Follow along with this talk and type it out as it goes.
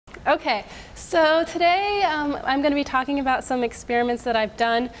Okay, so today I'm going to be talking about some experiments that I've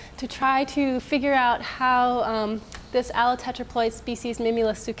done to try to figure out how this allotetraploid species,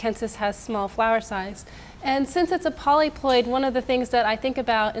 Mimulus sookensis, has small flower size. And since it's a polyploid, one of the things that I think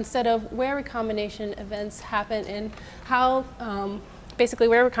about instead of where recombination events happen and how, basically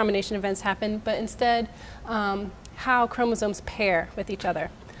where recombination events happen, but instead how chromosomes pair with each other.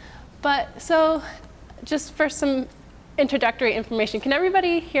 But so just for some introductory information, can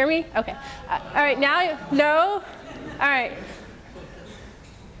everybody hear me? Okay. All right, now, no? All right.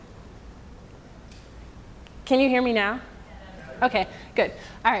 Can you hear me now? Okay, good.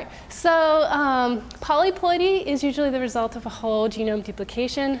 All right. So polyploidy is usually the result of a whole genome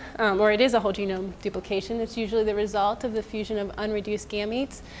duplication, or it is a whole genome duplication. It's usually the result of the fusion of unreduced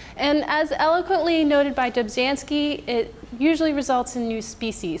gametes. And as eloquently noted by Dobzhansky, it usually results in new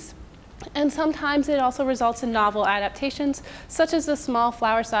species. And sometimes it also results in novel adaptations, such as the small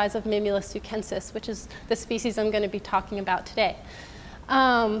flower size of Mimulus sookensis, which is the species I'm going to be talking about today.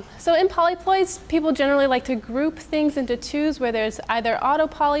 So in polyploids, people generally like to group things into twos, where there's either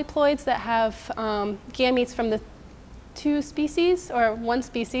autopolyploids that have gametes from the two species, or one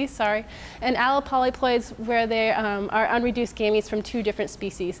species, sorry, and allopolyploids where they are unreduced gametes from two different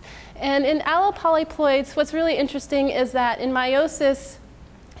species. And in allopolyploids, what's really interesting is that in meiosis,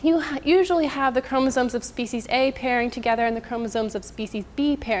 you usually have the chromosomes of species A pairing together and the chromosomes of species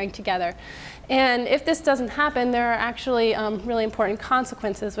B pairing together. And if this doesn't happen, there are actually really important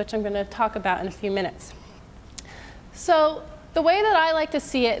consequences, which I'm going to talk about in a few minutes. So the way that I like to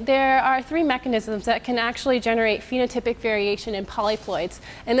see it, there are three mechanisms that can actually generate phenotypic variation in polyploids.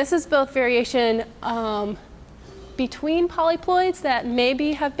 And this is both variation between polyploids that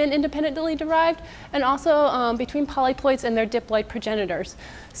maybe have been independently derived, and also between polyploids and their diploid progenitors.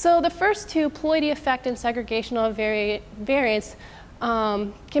 So the first two, ploidy effect and segregational variance,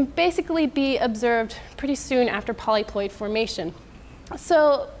 can basically be observed pretty soon after polyploid formation.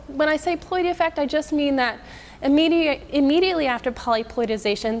 So when I say ploidy effect, I just mean that immediately after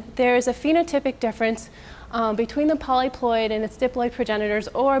polyploidization, there is a phenotypic difference between the polyploid and its diploid progenitors,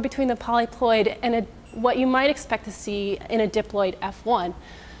 or between the polyploid and what you might expect to see in a diploid F1.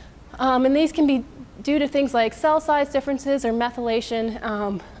 And these can be due to things like cell size differences or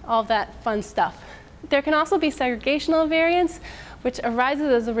methylation, all that fun stuff. There can also be segregational variance, which arises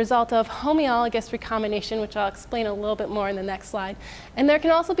as a result of homologous recombination, which I'll explain a little bit more in the next slide. And there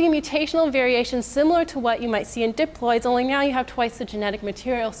can also be mutational variation similar to what you might see in diploids, only now you have twice the genetic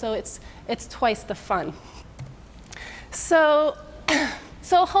material, so it's twice the fun. So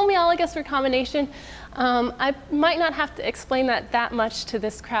homologous recombination, I might not have to explain that much to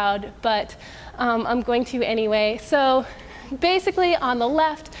this crowd, but I'm going to anyway. So basically, on the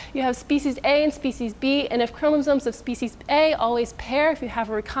left, you have species A and species B, and if chromosomes of species A always pair, if you have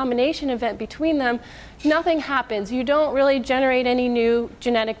a recombination event between them, nothing happens. You don't really generate any new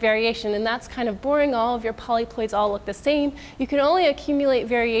genetic variation, and that's kind of boring. All of your polyploids all look the same. You can only accumulate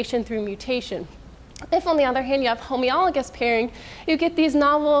variation through mutation. If, on the other hand, you have homologous pairing, you get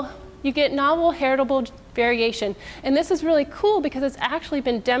novel heritable variation. And this is really cool because it's actually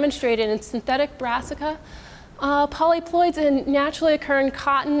been demonstrated in synthetic brassica polyploids and naturally occurring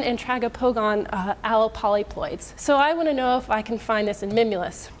cotton and tragopogon allopolyploids. So I want to know if I can find this in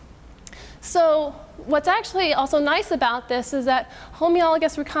Mimulus. So what's actually also nice about this is that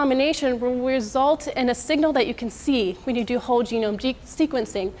homologous recombination will result in a signal that you can see when you do whole genome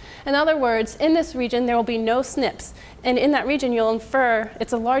sequencing. In other words, in this region, there will be no SNPs. And in that region, you'll infer,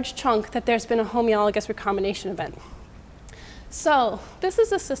 it's a large chunk, that there's been a homologous recombination event. So this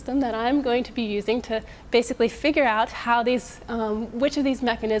is a system that I'm going to be using to basically figure out how these, which of these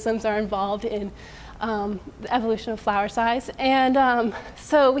mechanisms are involved in the evolution of flower size. And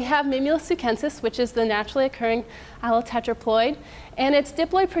so we have Mimulus sookensis, which is the naturally occurring allotetraploid, and its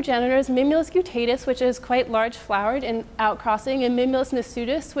diploid progenitors, Mimulus guttatus, which is quite large flowered and outcrossing, and Mimulus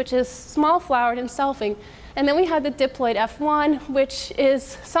nasutus, which is small flowered and selfing. And then we have the diploid F1, which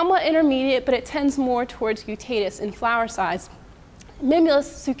is somewhat intermediate, but it tends more towards guttatus in flower size. Mimulus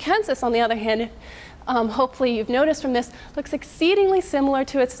sookensis, on the other hand, hopefully you've noticed from this, looks exceedingly similar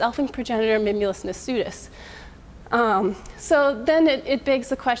to its selfing progenitor, Mimulus nasutus. So then it begs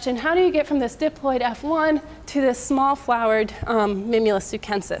the question, how do you get from this diploid F1 to this small flowered Mimulus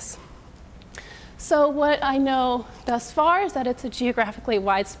sookensis? So what I know thus far is that it's a geographically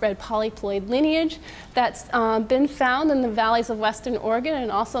widespread polyploid lineage that's been found in the valleys of Western Oregon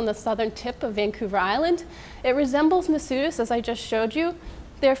and also on the southern tip of Vancouver Island. It resembles nasutus, as I just showed you.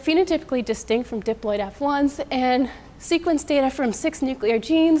 They're phenotypically distinct from diploid F1s, and sequence data from 6 nuclear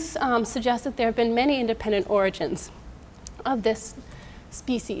genes suggest that there have been many independent origins of this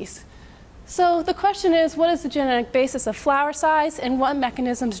species. So the question is, what is the genetic basis of flower size and what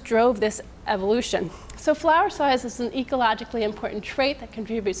mechanisms drove this evolution? So flower size is an ecologically important trait that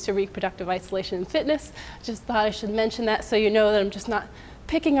contributes to reproductive isolation and fitness. Just thought I should mention that so you know that I'm just not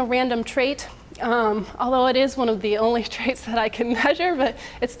picking a random trait, although it is one of the only traits that I can measure, but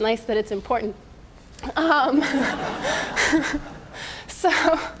it's nice that it's important.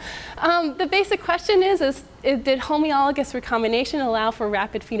 The basic question is did homologous recombination allow for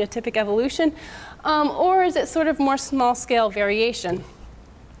rapid phenotypic evolution, or is it sort of more small-scale variation?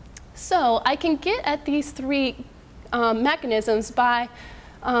 So I can get at these three mechanisms by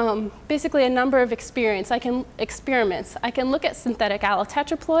basically a number of experiments. I can look at synthetic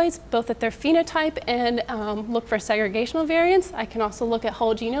allotetraploids, both at their phenotype and look for segregational variants. I can also look at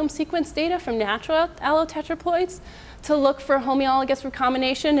whole genome sequence data from natural allotetraploids to look for homologous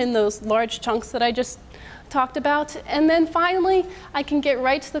recombination in those large chunks that I just talked about. And then finally, I can get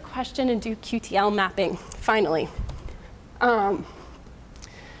right to the question and do QTL mapping, finally.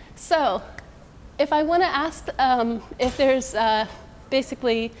 So if I want to ask if there's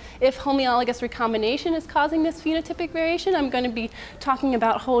basically, if homologous recombination is causing this phenotypic variation, I'm going to be talking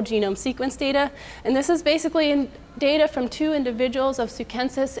about whole genome sequence data. And this is basically data from 2 individuals of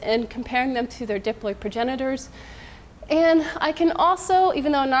sookensis and comparing them to their diploid progenitors. And I can also,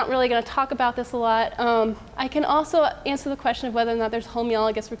 even though I'm not really going to talk about this a lot, I can also answer the question of whether or not there's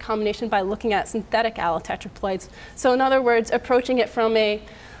homologous recombination by looking at synthetic allotetraploids. So in other words, approaching it from a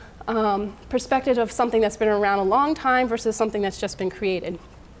perspective of something that's been around a long time versus something that's just been created.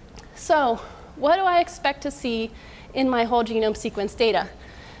 So what do I expect to see in my whole genome sequence data?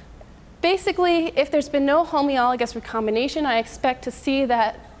 Basically, if there's been no homologous recombination, I expect to see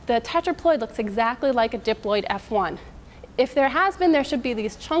that the tetraploid looks exactly like a diploid F1. If there has been, there should be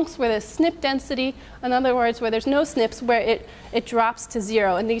these chunks where there's SNP density, in other words, where there's no SNPs, where it drops to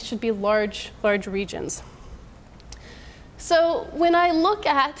 0, and these should be large regions. So when I look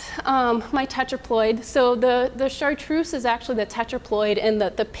at my tetraploid, so the chartreuse is actually the tetraploid, and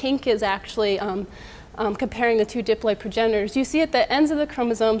the pink is actually comparing the 2 diploid progenitors. You see at the ends of the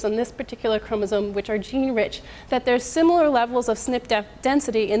chromosomes on this particular chromosome, which are gene-rich, that there's similar levels of SNP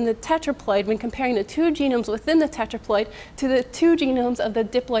density in the tetraploid when comparing the 2 genomes within the tetraploid to the 2 genomes of the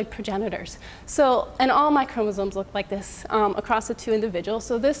diploid progenitors. So, and all my chromosomes look like this across the 2 individuals.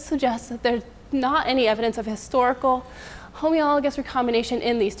 So this suggests that there's not any evidence of historical homologous recombination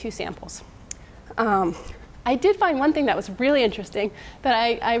in these 2 samples. I did find one thing that was really interesting that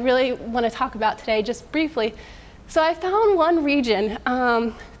I really want to talk about today, just briefly. So I found one region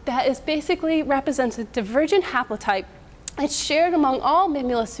that is basically represents a divergent haplotype. It's shared among all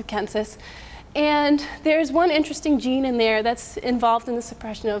Mimulus sookensis. And there's one interesting gene in there that's involved in the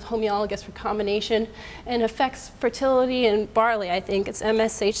suppression of homologous recombination and affects fertility in barley, I think. It's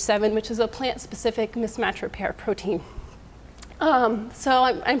MSH7, which is a plant-specific mismatch repair protein. So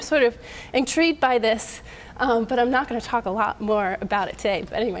I'm sort of intrigued by this, but I'm not going to talk a lot more about it today.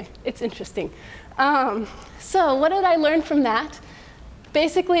 But anyway, it's interesting. So what did I learn from that?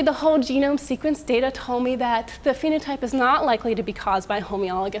 Basically, the whole genome sequence data told me that the phenotype is not likely to be caused by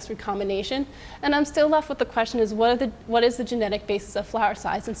homologous recombination. And I'm still left with the question is, what is the genetic basis of flower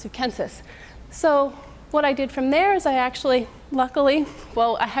size in sookensis? So what I did from there is I actually, luckily,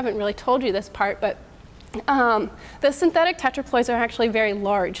 well, I haven't really told you this part, but the synthetic tetraploids are actually very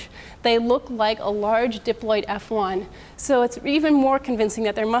large. They look like a large diploid F1. So it's even more convincing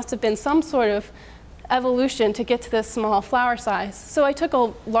that there must have been some sort of evolution to get to this small flower size. So I took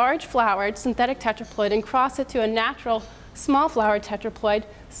a large flowered synthetic tetraploid and crossed it to a natural small flowered tetraploid,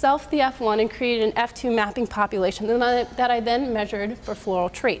 self the F1, and created an F2 mapping population that I then measured for floral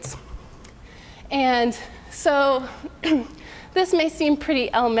traits. And so this may seem pretty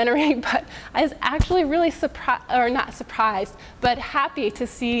elementary, but I was actually really surprised, or not surprised, but happy to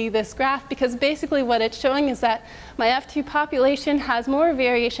see this graph, because basically what it's showing is that my F2 population has more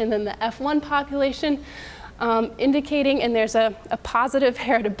variation than the F1 population, indicating, and there's a positive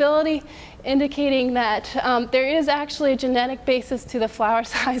heritability, indicating that there is actually a genetic basis to the flower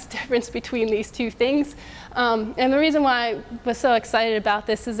size difference between these 2 things. And the reason why I was so excited about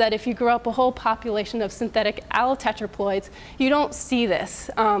this is that if you grow up a whole population of synthetic allotetraploids, you don't see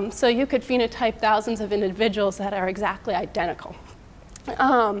this. So you could phenotype thousands of individuals that are exactly identical.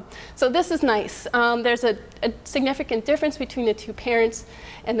 So this is nice. There's a significant difference between the 2 parents,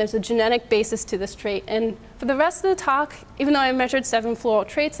 and there's a genetic basis to this trait. And for the rest of the talk, even though I measured 7 floral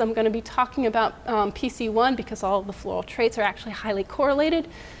traits, I'm going to be talking about PC1 because all of the floral traits are actually highly correlated.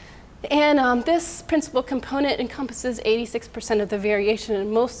 And this principal component encompasses 86% of the variation,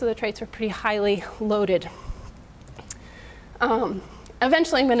 and most of the traits are pretty highly loaded.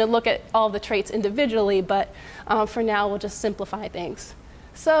 Eventually, I'm going to look at all the traits individually, but for now, we'll just simplify things.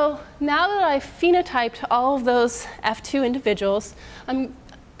 So now that I've phenotyped all of those F2 individuals,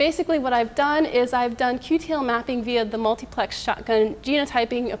 basically what I've done is I've done QTL mapping via the multiplex shotgun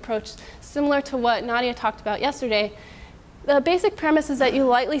genotyping approach, similar to what Nadia talked about yesterday. The basic premise is that you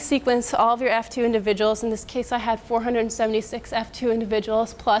lightly sequence all of your F2 individuals. In this case, I had 476 F2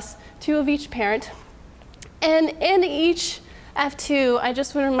 individuals plus 2 of each parent. And in each F2, I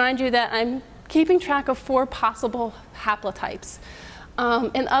just want to remind you that I'm keeping track of 4 possible haplotypes.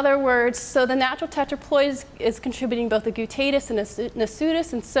 In other words, so the natural tetraploid is contributing both a guttatus and a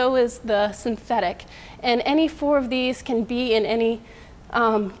nasutus, and so is the synthetic. And any 4 of these can be in any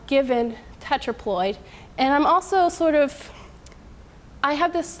given tetraploid. And I'm also I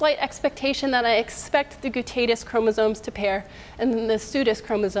have this slight expectation that I expect the guttatus chromosomes to pair and the nasutus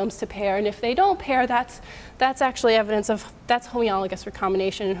chromosomes to pair. And if they don't pair, that's actually evidence of, that's homologous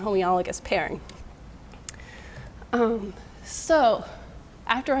recombination and homologous pairing. So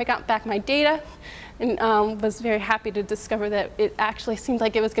after I got back my data and was very happy to discover that it actually seemed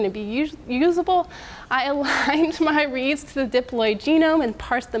like it was going to be usable, I aligned my reads to the diploid genome and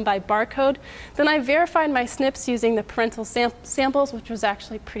parsed them by barcode. Then I verified my SNPs using the parental samples, which was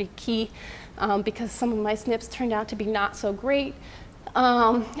actually pretty key because some of my SNPs turned out to be not so great.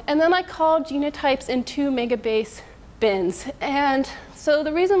 And then I called genotypes in 2 megabase bins. And so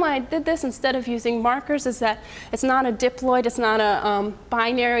the reason why I did this instead of using markers is that it's not a diploid, it's not a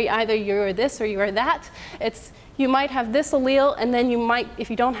binary, either you're this or you're that. You might have this allele, and then you might, if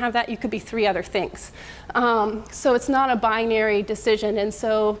you don't have that, you could be 3 other things. So it's not a binary decision, and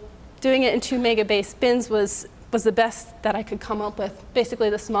so doing it in 2 megabase bins was the best that I could come up with, basically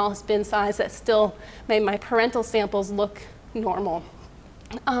the smallest bin size that still made my parental samples look normal.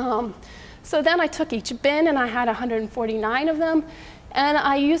 So then I took each bin, and I had 149 of them. And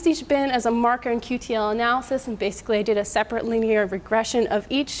I used each bin as a marker in QTL analysis, and basically I did a separate linear regression of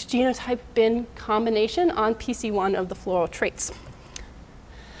each genotype bin combination on PC1 of the floral traits.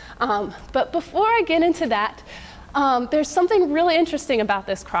 But before I get into that, there's something really interesting about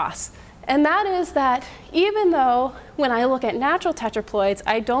this cross. And that is that even though when I look at natural tetraploids,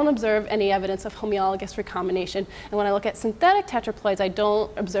 I don't observe any evidence of homologous recombination. And when I look at synthetic tetraploids, I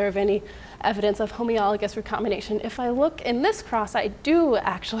don't observe any evidence of homologous recombination. If I look in this cross, I do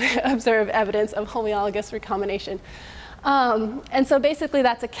actually observe evidence of homologous recombination. And so basically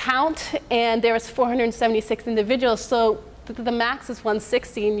that's a count, and there was 476 individuals. So the max is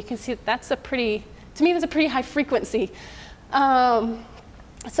 160, and you can see that's to me, that's a pretty high frequency.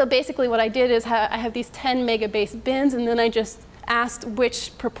 So basically what I did is I have these 10 megabase bins, and then I just asked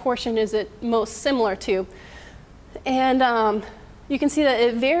which proportion is it most similar to. And you can see that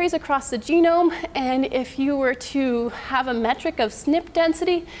it varies across the genome, and if you were to have a metric of SNP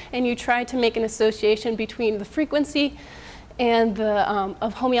density and you tried to make an association between the frequency and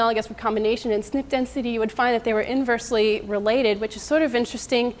of homologous recombination and SNP density, you would find that they were inversely related, which is sort of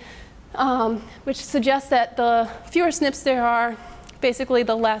interesting, which suggests that the fewer SNPs there are, basically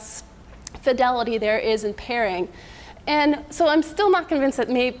the less fidelity there is in pairing. And so I'm still not convinced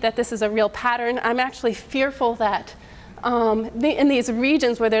that this is a real pattern. I'm actually fearful that in these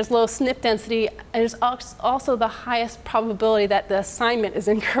regions where there's low SNP density, there's also the highest probability that the assignment is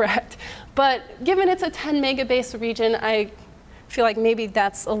incorrect. But given it's a 10 megabase region, I feel like maybe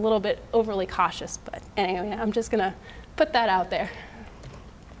that's a little bit overly cautious. But anyway, I'm just going to put that out there.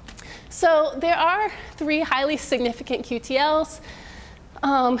 So there are 3 highly significant QTLs.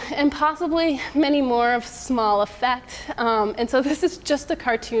 And possibly many more of small effect. And so this is just a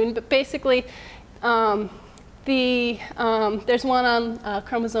cartoon, but basically there's one on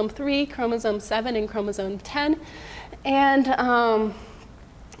chromosome 3, chromosome 7, and chromosome 10. And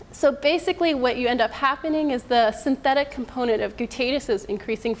so basically what you end up happening is the synthetic component of guttatus is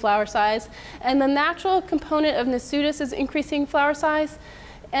increasing flower size, and the natural component of nasutus is increasing flower size.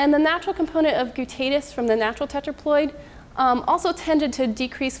 And the natural component of guttatus from the natural tetraploid also tended to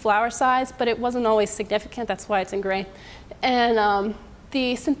decrease flower size, but it wasn't always significant. That's why it's in gray. And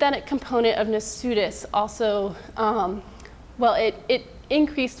the synthetic component of nasutus also, well, it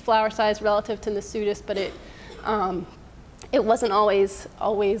increased flower size relative to nasutus, but it wasn't always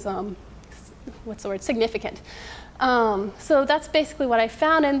what's the word, significant. So that's basically what I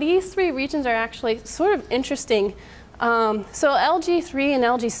found. And these 3 regions are actually sort of interesting. So LG3 and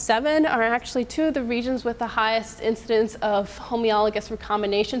LG7 are actually 2 of the regions with the highest incidence of homologous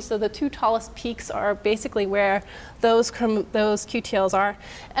recombination. So the 2 tallest peaks are basically where those QTLs are.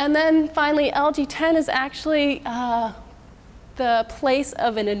 And then finally, LG10 is actually the place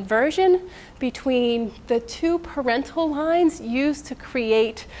of an inversion between the two parental lines used to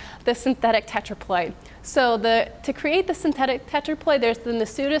create the synthetic tetraploid. So to create the synthetic tetraploid, there's the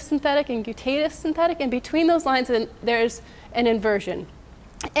pseudosynthetic and gutatus synthetic, and between those lines there's an inversion.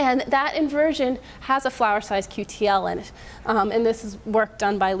 And that inversion has a flower-sized QTL in it. And this is work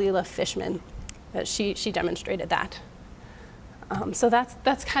done by Leila Fishman. She demonstrated that. So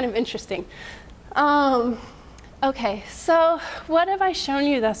that's kind of interesting. Okay, so what have I shown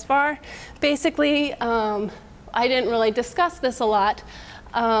you thus far? Basically, I didn't really discuss this a lot,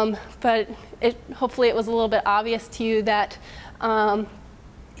 but hopefully it was a little bit obvious to you that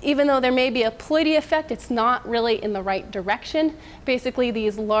even though there may be a ploidy effect, it's not really in the right direction. Basically,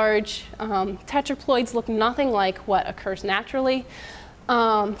 these large tetraploids look nothing like what occurs naturally.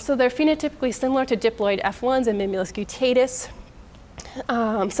 So they're phenotypically similar to diploid F1s and Mimulus gutatus.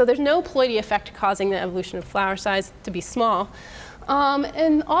 So there's no ploidy effect causing the evolution of flower size to be small.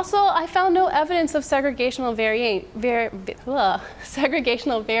 And also, I found no evidence of segregational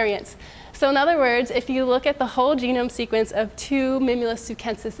variance. So in other words, if you look at the whole genome sequence of 2 Mimulus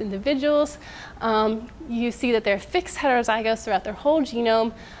sookensis individuals, you see that they're fixed heterozygotes throughout their whole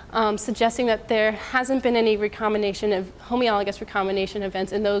genome, suggesting that there hasn't been any homologous recombination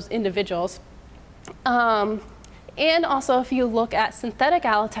events in those individuals. And also, if you look at synthetic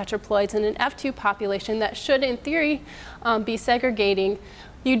allotetraploids in an F2 population that should, in theory, be segregating,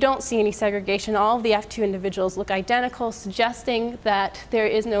 you don't see any segregation. All of the F2 individuals look identical, suggesting that there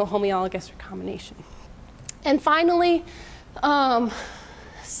is no homologous recombination. And finally,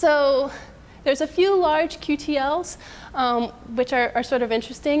 so there's a few large QTLs, which are sort of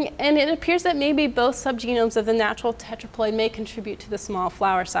interesting. And it appears that maybe both subgenomes of the natural tetraploid may contribute to the small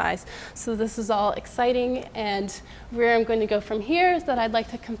flower size. So this is all exciting. And where I'm going to go from here is that I'd like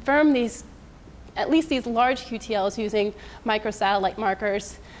to confirm at least these large QTLs using microsatellite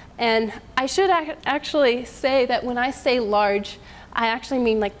markers. And I should actually say that when I say large, I actually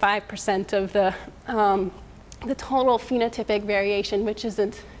mean like 5% of the total phenotypic variation, which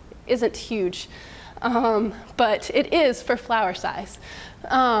isn't huge. But it is for flower size,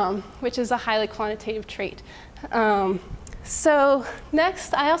 which is a highly quantitative trait. So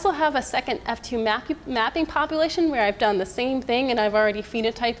next, I also have a second F2 mapping population where I've done the same thing and I've already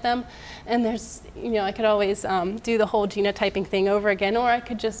phenotyped them. And there's, I could always do the whole genotyping thing over again, or I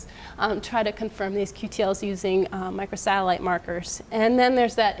could just try to confirm these QTLs using microsatellite markers. And then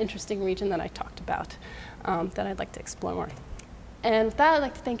there's that interesting region that I talked about that I'd like to explore more. And with that, I'd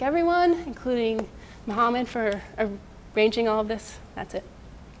like to thank everyone, including Mohammed, for arranging all of this. That's it.